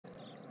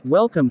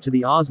Welcome to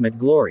the Azmat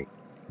Glory.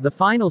 The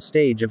final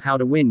stage of how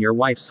to win your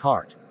wife's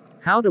heart.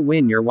 How to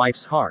win your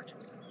wife's heart.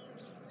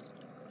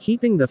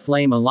 Keeping the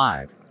flame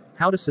alive.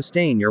 How to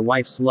sustain your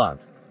wife's love.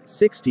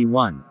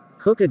 61.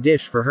 Cook a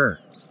dish for her.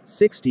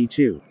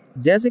 62.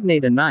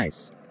 Designate a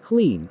nice,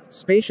 clean,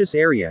 spacious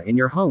area in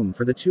your home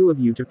for the two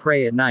of you to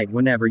pray at night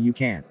whenever you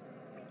can.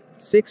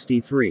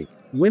 63.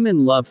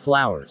 Women love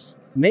flowers.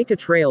 Make a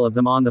trail of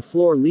them on the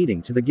floor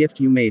leading to the gift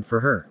you made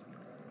for her.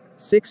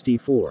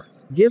 64.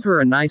 Give her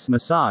a nice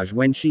massage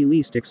when she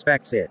least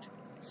expects it.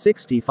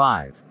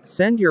 65.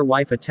 Send your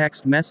wife a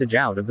text message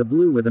out of the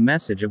blue with a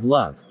message of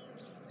love.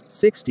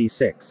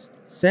 66.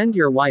 Send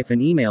your wife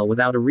an email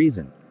without a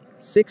reason.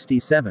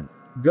 67.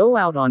 Go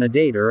out on a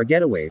date or a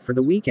getaway for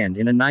the weekend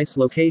in a nice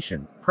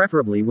location,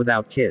 preferably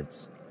without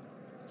kids.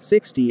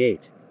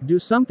 68. Do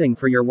something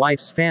for your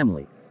wife's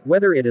family,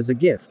 whether it is a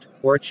gift,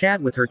 or a chat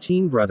with her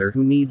teen brother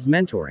who needs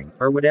mentoring,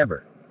 or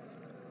whatever.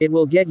 It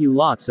will get you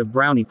lots of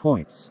brownie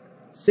points.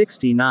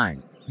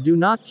 69. Do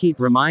not keep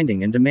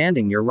reminding and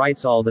demanding your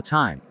rights all the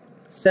time.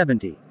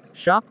 70.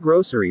 Shop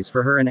groceries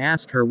for her and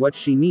ask her what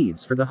she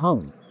needs for the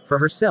home, for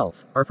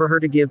herself, or for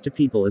her to give to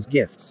people as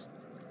gifts.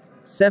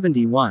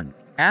 71.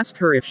 Ask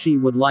her if she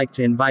would like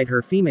to invite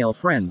her female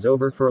friends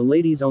over for a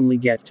ladies-only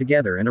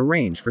get-together and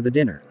arrange for the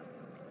dinner.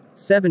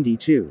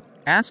 72.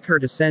 Ask her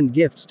to send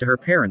gifts to her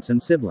parents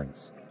and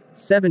siblings.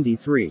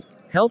 73.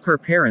 Help her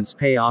parents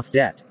pay off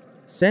debt.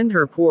 Send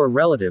her poor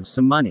relatives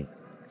some money.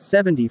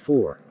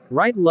 74.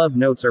 Write love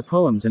notes or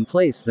poems and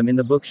place them in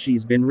the book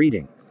she's been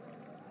reading.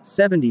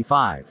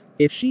 75.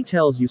 If she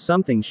tells you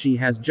something she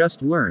has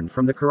just learned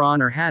from the Quran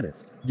or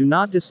Hadith, do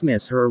not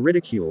dismiss her or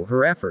ridicule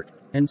her effort.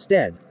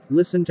 Instead,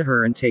 listen to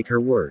her and take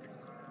her word.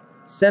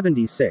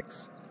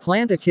 76.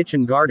 Plant a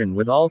kitchen garden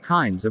with all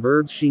kinds of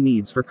herbs she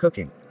needs for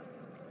cooking.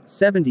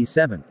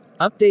 77.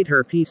 Update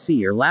her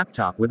PC or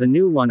laptop with a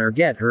new one or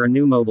get her a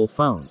new mobile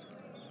phone.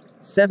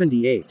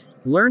 78.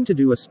 Learn to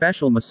do a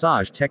special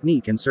massage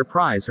technique and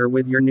surprise her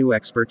with your new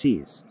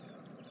expertise.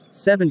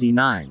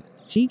 79.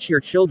 Teach your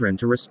children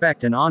to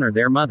respect and honor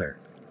their mother.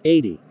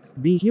 80.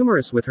 Be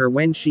humorous with her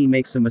when she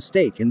makes a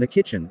mistake in the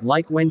kitchen,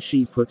 like when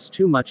she puts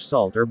too much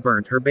salt or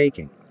burnt her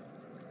baking.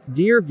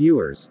 Dear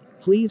viewers,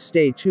 please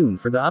stay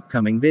tuned for the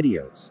upcoming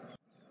videos.